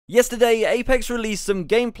Yesterday, Apex released some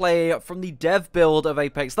gameplay from the dev build of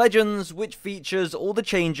Apex Legends, which features all the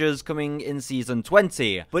changes coming in Season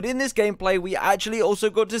 20. But in this gameplay, we actually also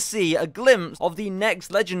got to see a glimpse of the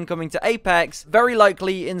next legend coming to Apex, very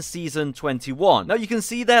likely in Season 21. Now, you can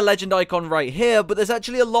see their legend icon right here, but there's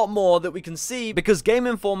actually a lot more that we can see because Game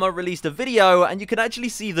Informer released a video, and you can actually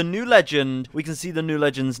see the new legend, we can see the new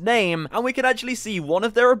legend's name, and we can actually see one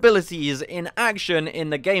of their abilities in action in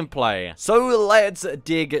the gameplay. So let's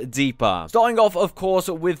dig deeper. Starting off, of course,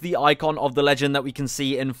 with the icon of the legend that we can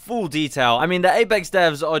see in full detail. I mean, the Apex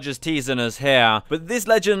devs are just teasing us here, but this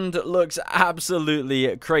legend looks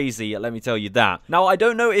absolutely crazy, let me tell you that. Now, I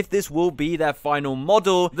don't know if this will be their final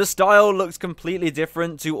model. The style looks completely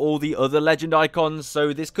different to all the other legend icons,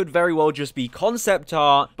 so this could very well just be concept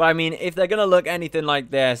art, but I mean, if they're gonna look anything like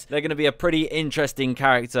this, they're gonna be a pretty interesting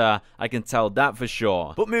character, I can tell that for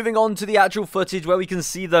sure. But moving on to the actual footage where we can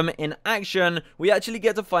see them in action, we actually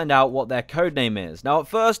get to find out what their codename is. Now, at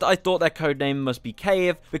first, I thought their codename must be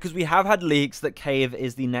Cave, because we have had leaks that Cave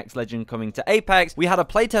is the next legend coming to Apex. We had a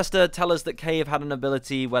playtester tell us that Cave had an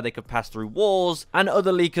ability where they could pass through walls, and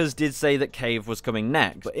other leakers did say that Cave was coming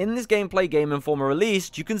next. But in this gameplay Game Informer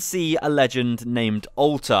released, you can see a legend named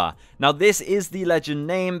Alter. Now, this is the legend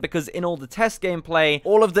name because in all the test gameplay,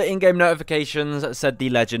 all of the in-game notifications said the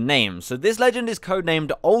legend name. So this legend is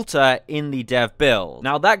codenamed Alter in the dev build.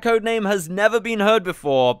 Now, that codename has never been heard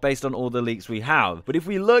before based on all the leaks we have. But if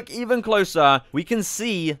we look even closer, we can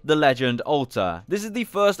see the legend Alter. This is the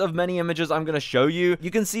first of many images I'm going to show you.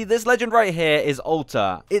 You can see this legend right here is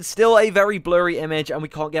Alter. It's still a very blurry image and we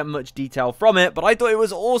can't get much detail from it, but I thought it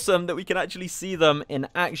was awesome that we can actually see them in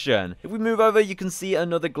action. If we move over, you can see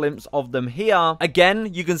another glimpse of them here.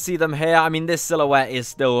 Again, you can see them here. I mean, this silhouette is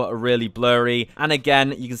still really blurry. And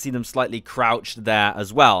again, you can see them slightly crouched there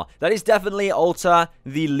as well. That is definitely Alter,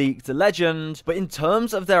 the leaked legend. But in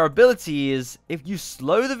terms of their abilities, if you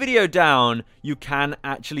slow the video down, you can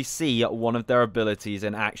actually see one of their abilities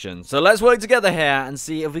in action. So let's work together here and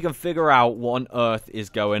see if we can figure out what on earth is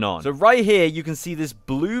going on. So right here, you can see this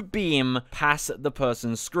blue beam pass the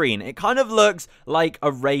person's screen. It kind of looks like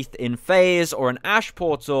a Wraith in Phase or an Ash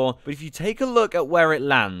portal, but if you take a look at where it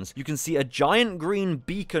lands, you can see a giant green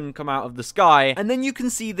beacon come out of the sky, and then you can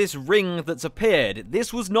see this ring that's appeared.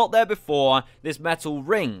 This was not there before, this metal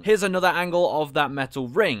ring. Here's another angle of that metal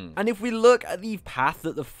ring. And if we look at the path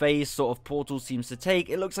that the Phase sort of portal seems to take,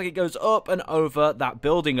 it looks like it goes up and over that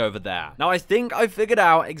building over there. Now, I think I figured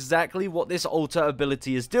out exactly what this Alter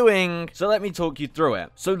ability is doing, so let me talk you through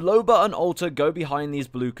it. So Loba and Alter go behind these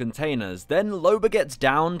blue containers. Then Loba gets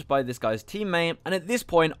downed by this guy's teammate, and at this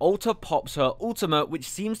point, Alter pops her ultimate, which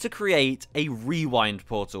seems to create a rewind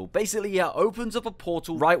portal. Basically, it opens up a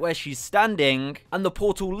portal right where she's standing, and the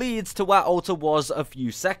portal leads to where Alter was a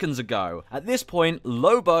few seconds ago. At this point,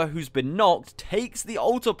 Loba, who's been knocked, takes the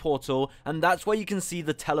Alter portal, and that's where you can see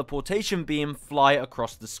the teleportation beam fly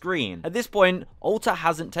across the screen. At this point, Alter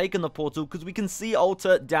hasn't taken the portal because we can see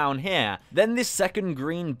Alter down here. Then this second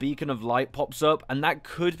green beacon of light pops up, and that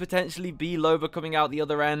could potentially be Loba coming out the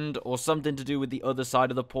other end, or something to do with the other side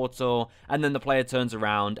of the portal, and then the player turns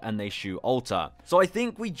around and they shoot Alter. So I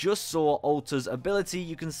think we just saw Alter's ability.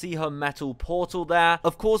 You can see her metal portal there.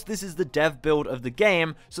 Of course, this is the dev build of the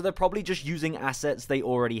game, so they're probably just using assets they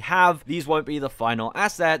already have. These won't be the final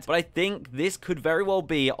assets, but I think this could very well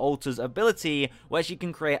be Alter's ability, where she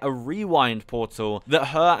can create a rewind portal that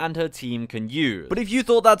her and her team can use. But if you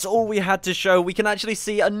thought that's all we had to show, we can actually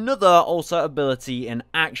see another Alter ability in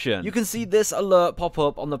action. You can see this alert pop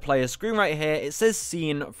up on the player's screen right here. It says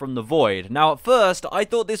seen from the void. Now, at first, I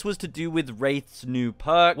thought this was to do with Wraith's new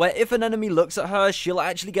perk, where if an enemy looks at her, she'll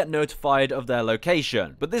actually get notified of their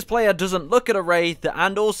location. But this player doesn't look at a Wraith,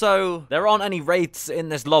 and also, there aren't any Wraiths in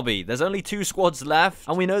this lobby. There's only 2 squads left,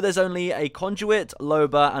 and we know there's only a Conduit,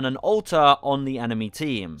 Loba, and an Alter on the enemy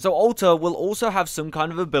team. So Alter will also have some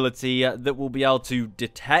kind of ability that will be able to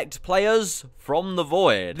detect players from the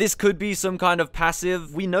void. This could be some kind of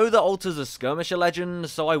passive. We know that Alter's a skirmisher legend,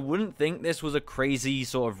 so I wouldn't think this was a crazy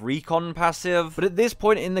sort of recon passive. But at this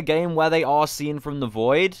point in the game where they are seen from the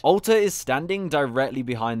void, Alter is standing directly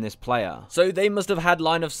behind this player. So they must have had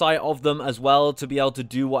line of sight of them as well to be able to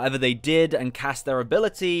do whatever they did and cast their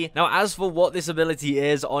ability. Now, as for what this ability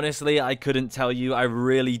is, honestly, I couldn't tell you. I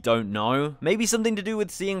really don't know. Maybe something to do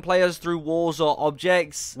with seeing players through walls or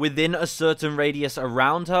objects within a certain radius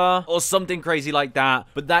around her, or something crazy like that.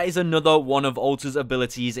 But that is another one of Alter's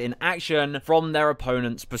abilities in action from their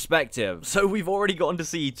opponent's perspective. So we've already gotten to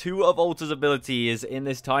see 2 of Alter's abilities in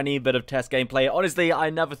this tiny bit of test gameplay. Honestly, I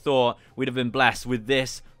never thought we'd have been blessed with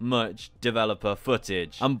this much developer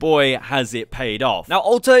footage. And boy, has it paid off. Now,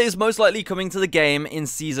 Alta is most likely coming to the game in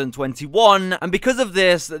Season 21, and because of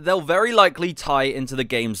this, they'll very likely tie into the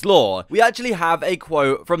game's lore. We actually have a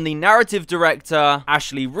quote from the narrative director,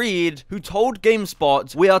 Ashley Reed, who told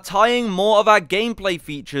GameSpot, "We are tying more of our gameplay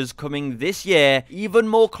features coming this year even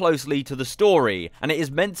more closely to the story, and it is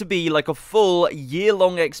meant to be like a full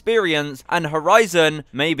year-long experience, and Horizon,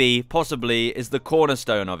 maybe, possibly, is the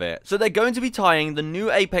cornerstone of it." So they're going to be tying the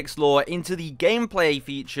new Apex lore into the gameplay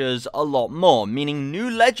features a lot more, meaning new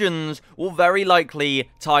legends will very likely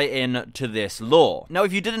tie in to this lore. Now,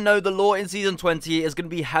 if you didn't know, the lore in Season 20 is going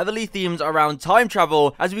to be heavily themed around time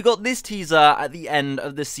travel, as we got this teaser at the end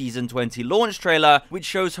of the Season 20 launch trailer, which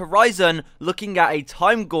shows Horizon looking at a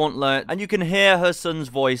time gauntlet, and you can hear her son's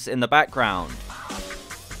voice in the background.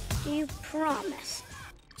 You promise?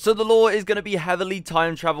 So the lore is going to be heavily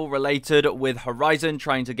time travel related, with Horizon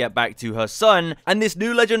trying to get back to her son, and this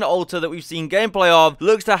new legend Alta that we've seen gameplay of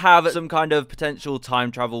looks to have some kind of potential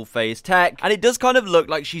time travel phase tech, and it does kind of look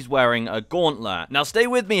like she's wearing a gauntlet. Now stay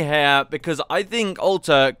with me here, because I think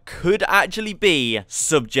Alta could actually be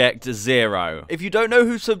Subject Zero. If you don't know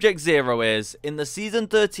who Subject Zero is, in the Season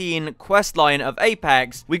 13 questline of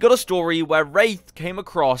Apex, we got a story where Wraith came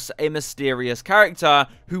across a mysterious character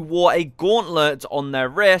who wore a gauntlet on their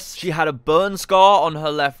wrist. She had a burn scar on her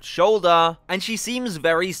left shoulder, and she seems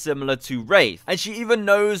very similar to Wraith. And she even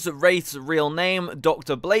knows Wraith's real name,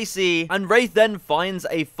 Dr. Blasey, and Wraith then finds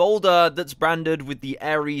a folder that's branded with the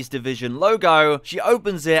Ares Division logo. She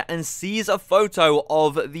opens it and sees a photo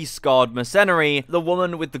of the scarred mercenary, the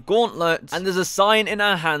woman with the gauntlet, and there's a sign in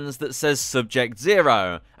her hands that says Subject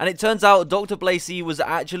Zero. And it turns out Dr. Blasey was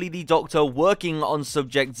actually the doctor working on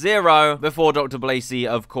Subject Zero before Dr. Blasey,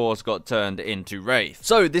 of course, got turned into Wraith.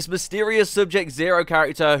 So this mysterious Subject Zero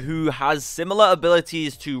character who has similar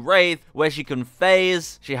abilities to Wraith, where she can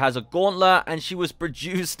phase, she has a gauntlet, and she was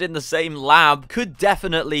produced in the same lab, could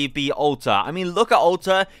definitely be Alta. I mean, look at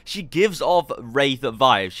Alta. She gives off Wraith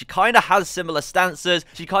vibes. She kind of has similar stances.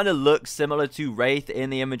 She kind of looks similar to Wraith in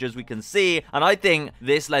the images we can see, and I think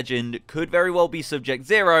this legend could very well be Subject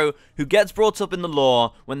Zero, who gets brought up in the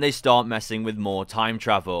lore when they start messing with more time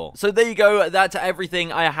travel. So there you go. That's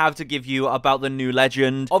everything I have to give you about the new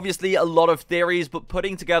legend. Obviously, a lot of theories, but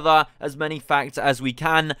putting together as many facts as we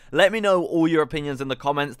can. Let me know all your opinions in the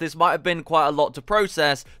comments. This might have been quite a lot to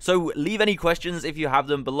process, so leave any questions if you have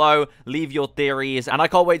them below. Leave your theories, and I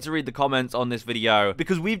can't wait to read the comments on this video,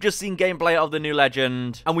 because we've just seen gameplay of the new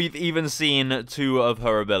legend, and we've even seen 2 of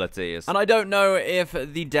her abilities. And I don't know if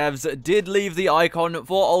the devs did leave the icon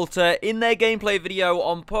for Alta in their gameplay video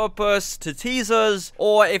on purpose to tease us,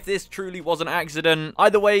 or if this truly was an accident.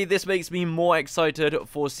 Either way, this makes me more excited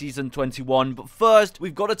for Season 21, but first,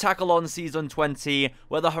 we've got to tackle on Season 20,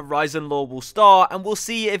 where the Horizon lore will start, and we'll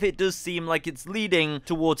see if it does seem like it's leading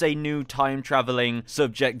towards a new time-traveling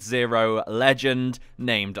Subject Zero legend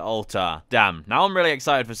named Alta. Damn, now I'm really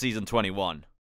excited for Season 21.